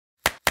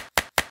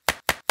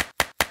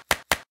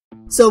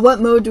So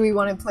what mode do we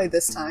want to play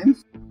this time?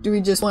 Do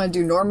we just want to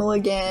do normal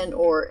again,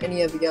 or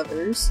any of the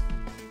others?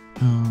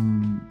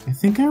 I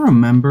think I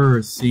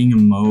remember seeing a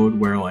mode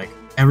where, like,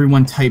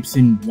 everyone types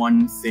in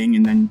one thing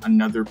and then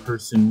another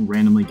person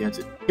randomly gets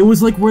it. It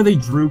was like where they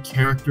drew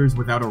characters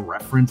without a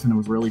reference and it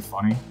was really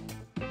funny.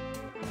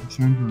 I'm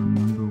trying to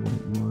remember what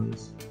it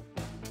was.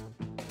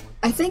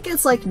 I think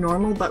it's like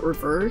normal but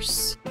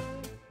reverse,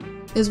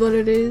 is what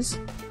it is.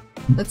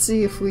 Let's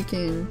see if we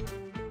can...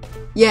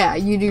 Yeah,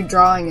 you do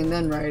drawing and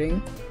then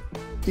writing.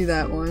 Do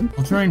that one.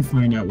 I'll try and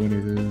find out what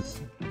it is.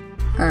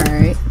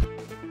 Alright.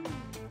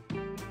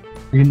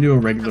 We can do a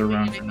regular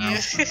round for now.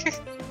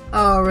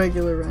 Oh,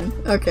 regular run.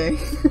 Okay.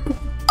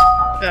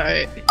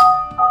 Alright.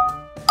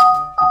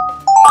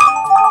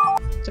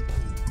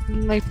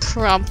 My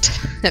prompt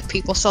that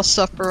people shall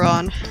suffer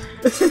on.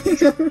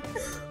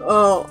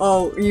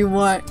 Oh, you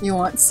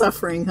want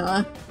suffering,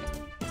 huh?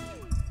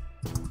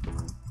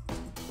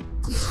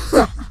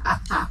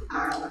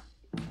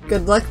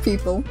 Good luck,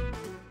 people.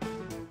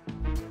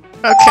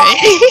 Okay.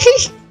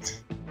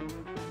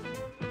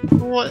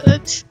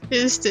 What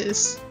is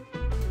this?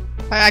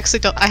 I actually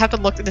don't. I have to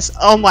look at this.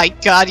 Oh my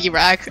god,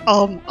 Iraq.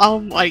 Oh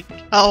my.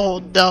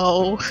 Oh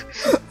no.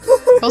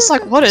 I was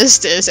like, what is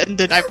this? And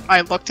then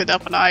I looked it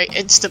up and I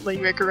instantly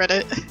regret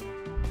it.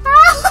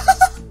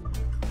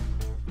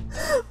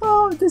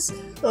 This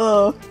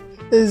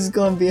is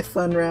gonna be a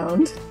fun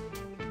round.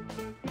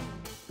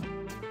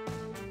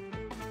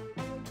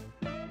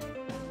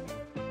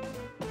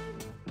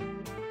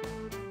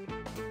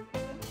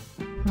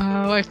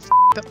 Oh, I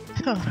f***ed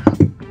up.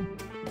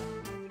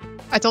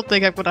 I don't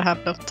think I'm gonna have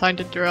enough time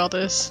to draw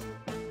this.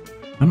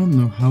 I don't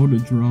know how to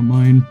draw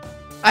mine.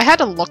 I had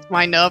to look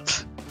mine up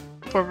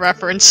for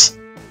reference.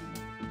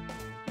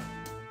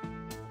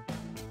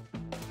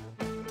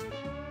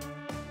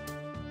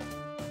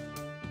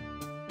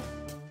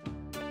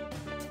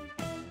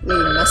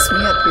 You messed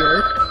me up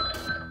here.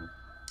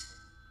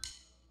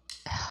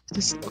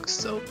 This looks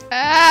so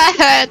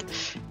bad!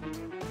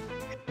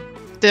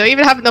 Do I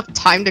even have enough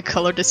time to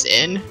color this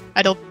in?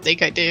 I don't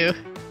think I do.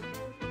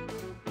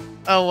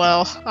 Oh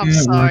well, I'm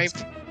sorry.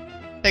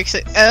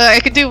 Actually, I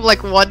could do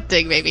like one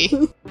thing maybe.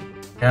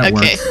 Yeah,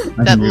 okay, works.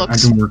 that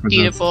looks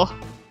beautiful.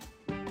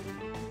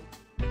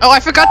 Oh,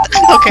 I forgot.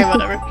 Okay,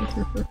 whatever.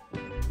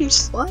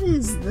 What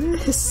is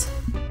this?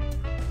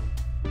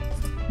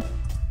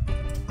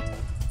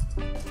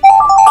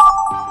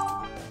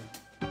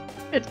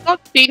 It's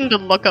not cheating to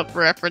look up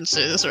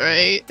references,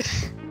 right?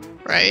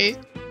 Right?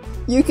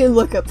 You can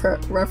look up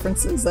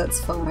references,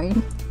 that's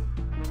fine.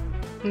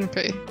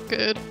 Okay,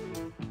 good.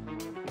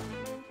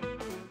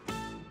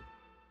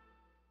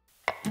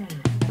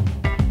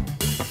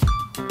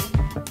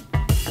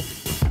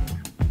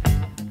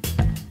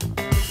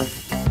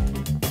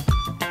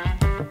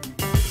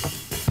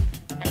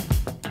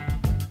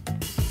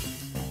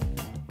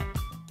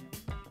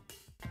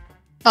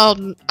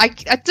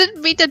 I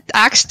didn't mean to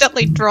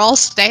accidentally draw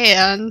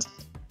Stan.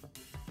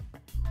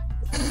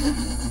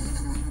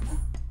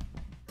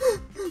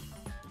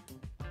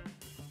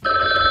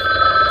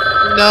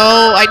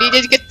 No, I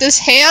needed to get this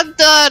hand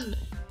done!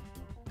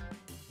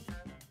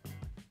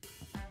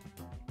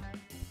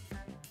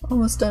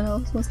 Almost done,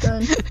 almost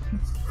done.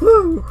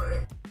 Woo!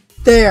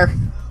 There!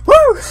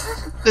 Woo!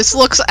 This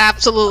looks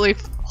absolutely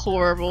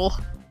horrible.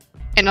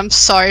 And I'm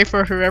sorry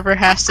for whoever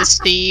has to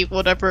see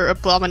whatever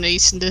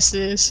abomination this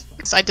is,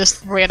 because I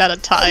just ran out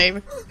of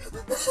time.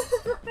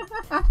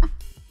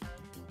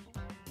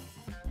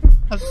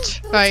 I'm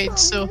trying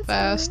so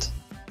fast.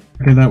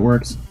 Okay, that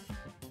works.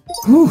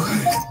 Whew.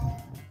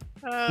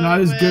 Oh,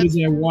 Not as man. good as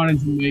I wanted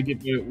to make it,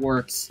 but it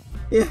works.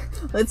 Yeah,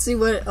 let's see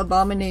what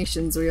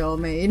abominations we all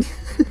made.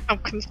 I'm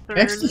I concerned.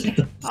 actually have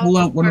to pull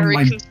out one of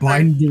my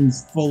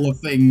bindings full of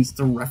things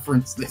to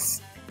reference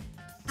this.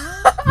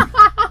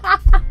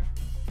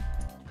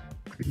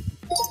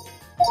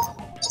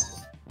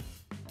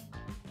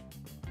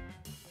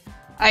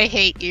 I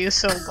hate you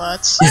so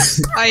much.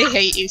 I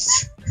hate you.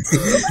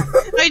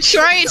 I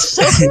tried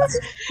so.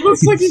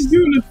 Looks like he's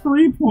doing a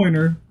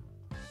three-pointer.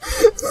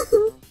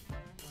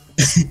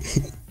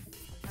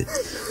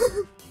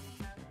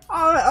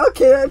 Oh,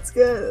 okay, that's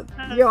good.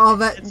 Y'all,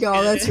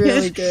 that's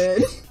really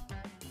good.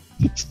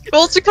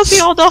 Well, it's because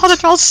we all know how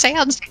to draw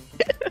sands.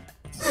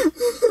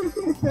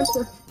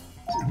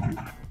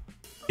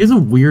 He has a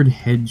weird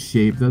head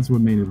shape. That's what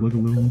made it look a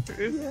little.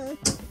 Yeah.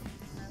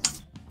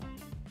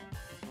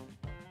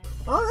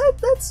 Oh,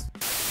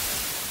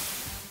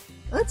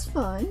 that's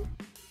fine.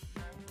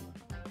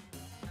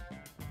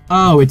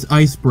 Oh, it's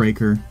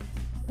Icebreaker.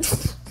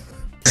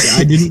 Yeah,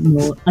 I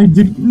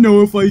didn't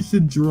know if I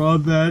should draw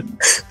that.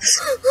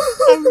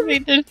 I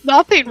mean, there's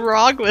nothing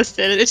wrong with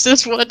it. It's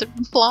just what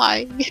I'm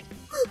flying.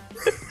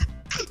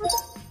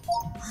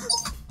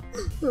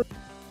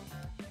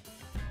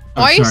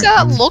 Why does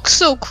that look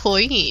so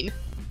clean?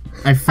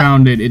 I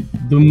found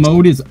it. The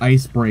mode is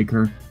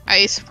Icebreaker.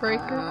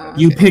 Icebreaker?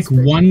 You pick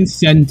one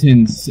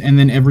sentence, and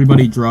then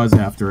everybody draws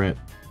after it.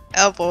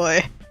 Oh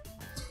boy.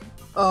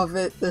 Oh,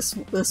 this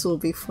will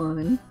be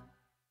fun.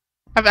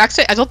 I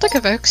don't think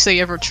I've actually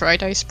ever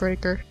tried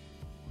Icebreaker.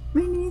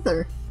 Me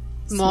neither.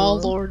 Small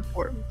Lord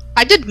Form.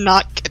 I did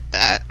not get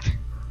that.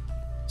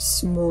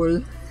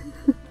 Small.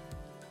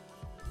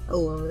 I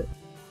love it.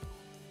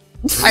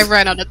 I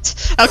ran out of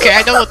okay,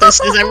 I know what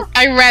this is.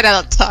 I ran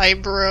out of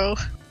time, bro.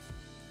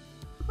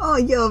 Oh,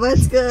 yo,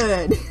 that's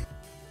good.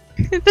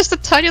 Just a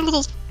tiny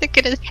little stick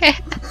in his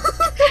head.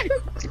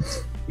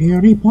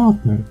 Harry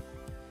Potter.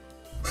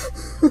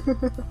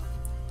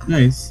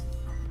 Nice.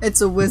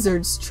 It's a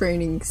wizard's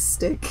training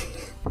stick.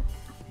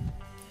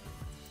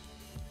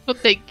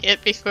 What they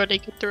get before they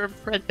get their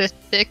apprentice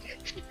stick.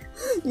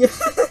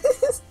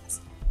 Yes.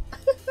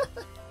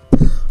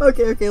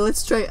 Okay,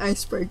 let's try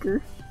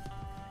Icebreaker.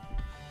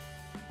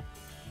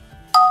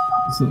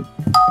 So,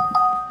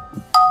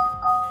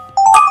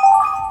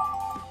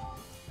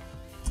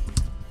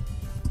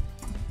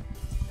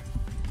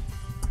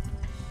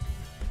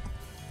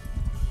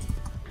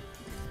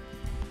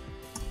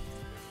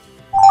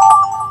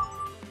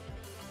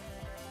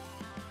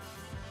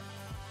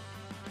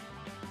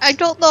 I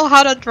don't know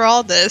how to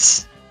draw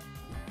this.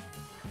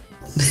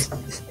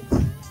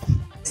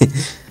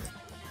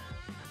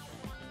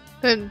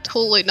 I'm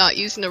totally not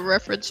using a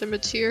reference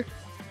image here.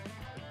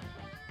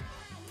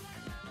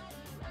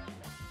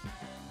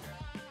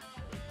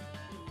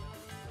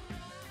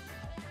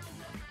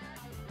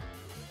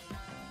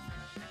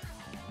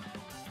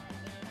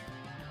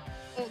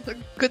 Oh, the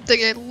good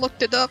thing I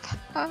looked it up.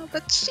 Ah, the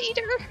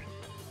cheater.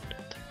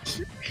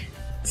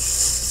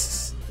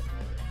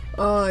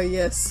 Oh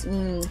yes,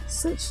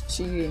 such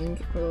cheating.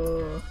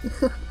 Oh.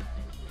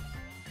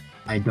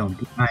 I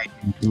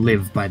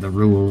live by the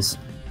rules.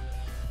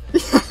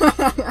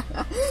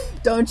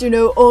 Don't you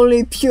know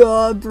only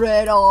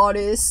purebred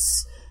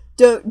artists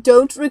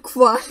don't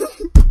require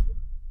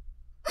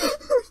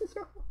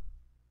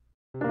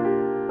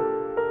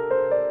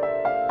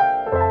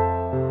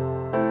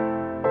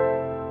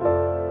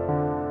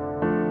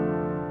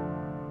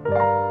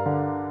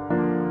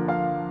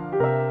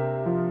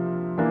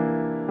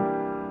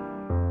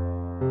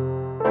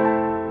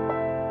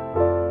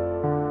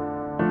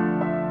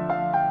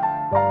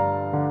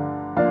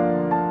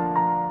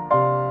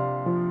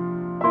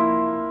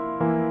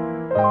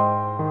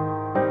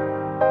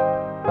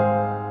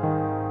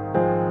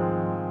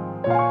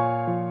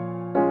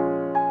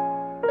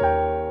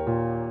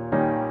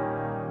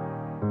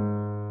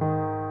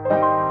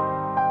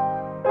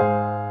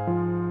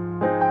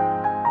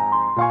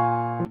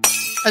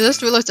I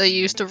just realized I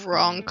used the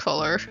wrong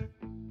color.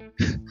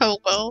 Oh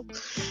well.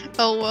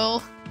 Oh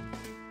well.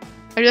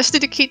 I just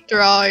need to keep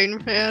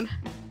drawing, man.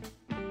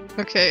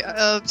 Okay,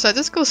 so I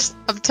just go.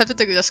 I'm tempted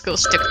to just go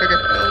stick figure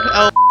mode.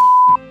 Oh.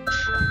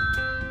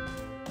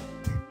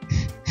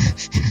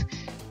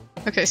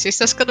 Okay, so it's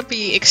just gonna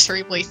be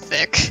extremely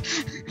thick.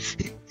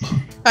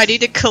 I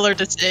need to color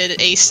this in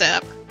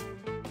ASAP.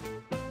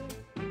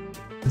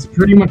 It's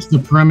pretty much the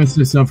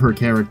premises of her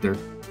character.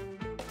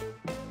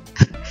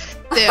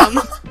 Damn.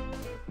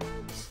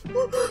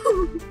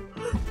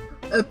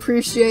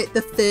 appreciate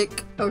the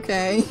thick,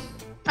 okay?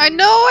 I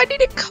know, I need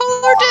to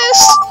color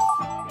this!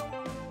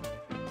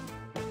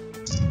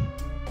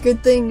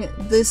 Good thing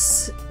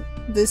this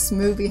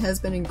movie has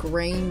been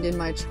ingrained in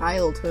my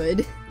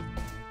childhood.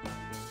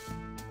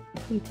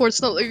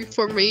 Unfortunately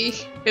for me,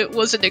 it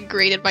wasn't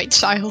ingrained in my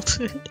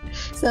childhood.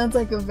 Sounds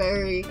like a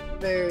very,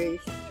 very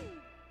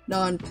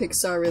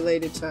non-Pixar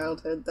related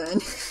childhood then.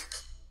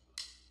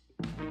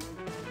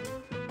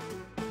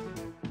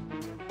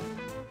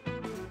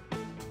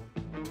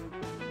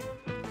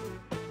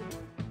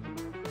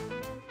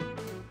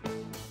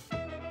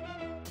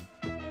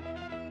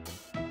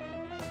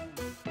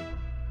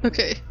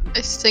 Okay,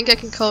 I think I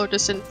can color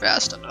this in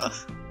fast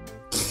enough.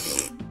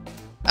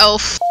 Oh,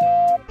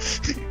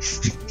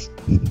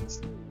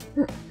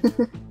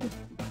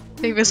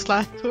 famous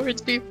last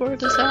words before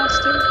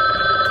disaster.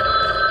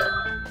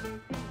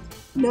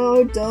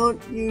 No,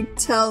 don't you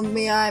tell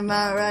me I'm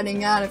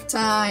running out of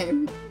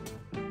time.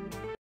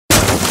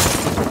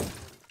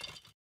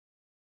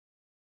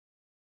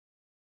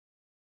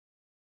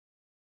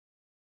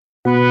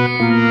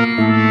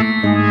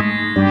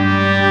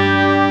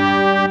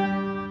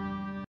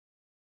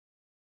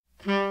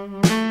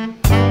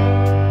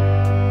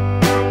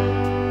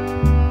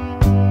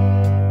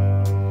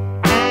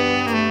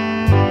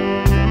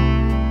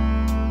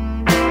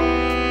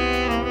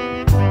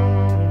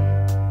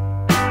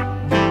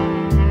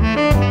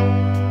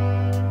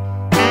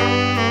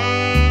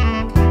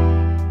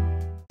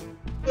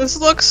 This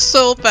looks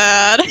so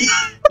bad.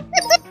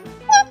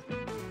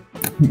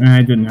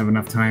 I didn't have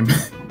enough time.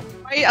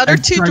 My other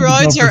two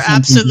drawings are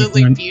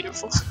absolutely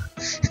beautiful.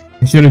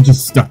 I should have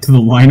just stuck to the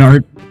line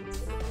art.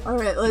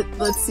 Alright,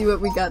 let's see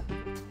what we got.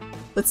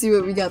 Let's see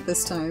what we got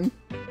this time.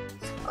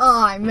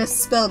 Oh, I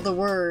misspelled the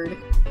word.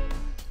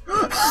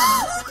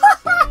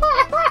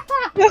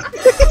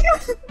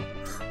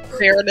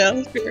 Fair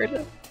enough, fair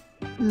enough.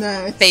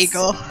 Nice.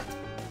 Bagel.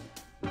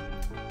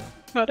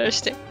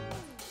 Understand.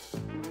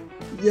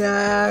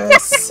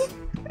 Yes!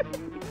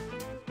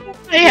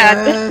 I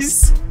had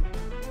Yes!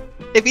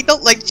 If you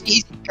don't like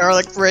cheese,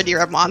 garlic bread,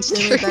 you're a monster.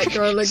 Give me that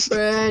garlic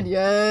bread,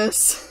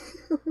 yes.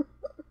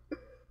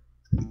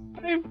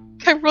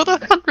 I wrote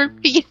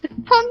 100 pieces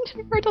on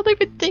there. I don't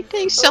even think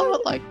they sell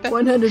it like that.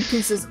 100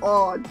 pieces.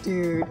 Oh,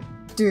 dude.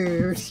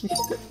 Dude.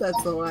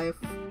 That's the life.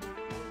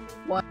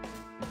 What?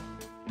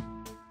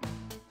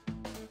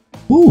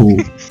 Ooh.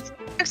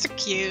 That's so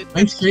cute.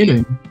 Nice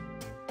shading.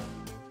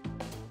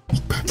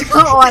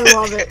 Oh, I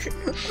love it.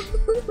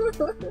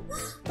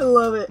 I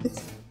love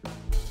it.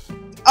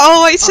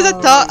 Oh, I see the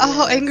dot. yes.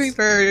 Oh, Angry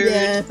Bird.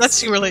 Yes.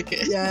 That's really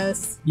good.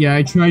 Yes. Yeah,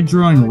 I tried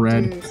drawing Oh,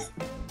 red. dude.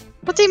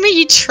 What do you mean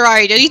you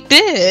tried? You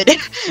did.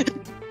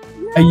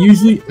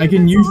 I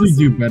can usually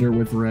do better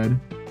with red.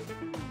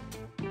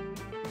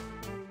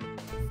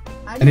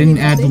 I didn't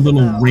add the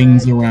little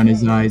rings around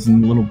his eyes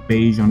and the little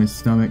beige on his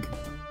stomach.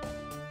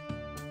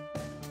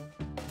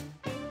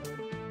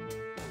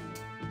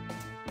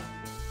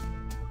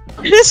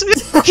 This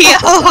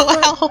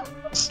LOL.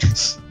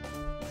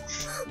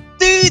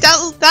 Dude,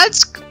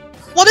 that's.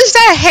 What is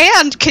that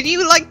hand? Can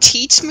you, like,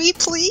 teach me,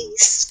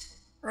 please?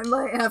 I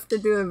might have to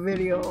do a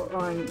video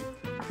on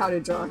how to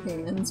draw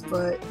hands,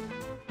 but...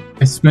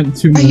 I spent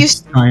too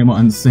much time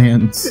on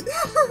Sans.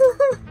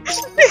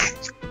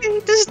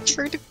 Just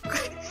try to...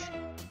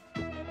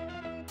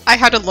 I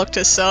had to look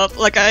this up.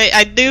 Like,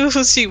 I knew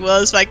who she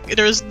was, like,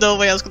 there was no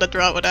way I was gonna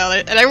draw it without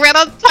it. And I ran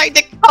out of time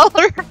to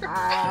color!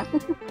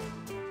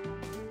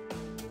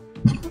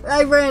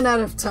 I ran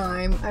out of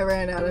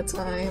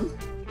time.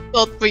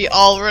 Well, we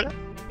all ran.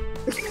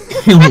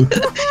 No!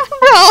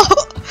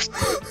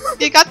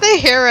 You got the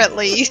hair at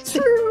least.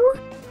 True.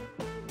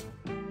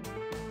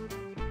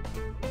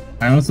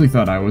 I honestly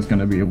thought I was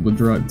gonna be able to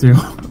draw it too.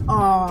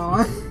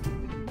 Aww.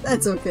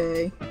 That's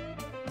okay.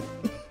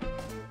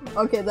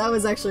 Okay, that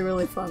was actually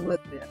really fun.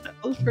 Yeah, that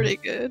was pretty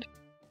good.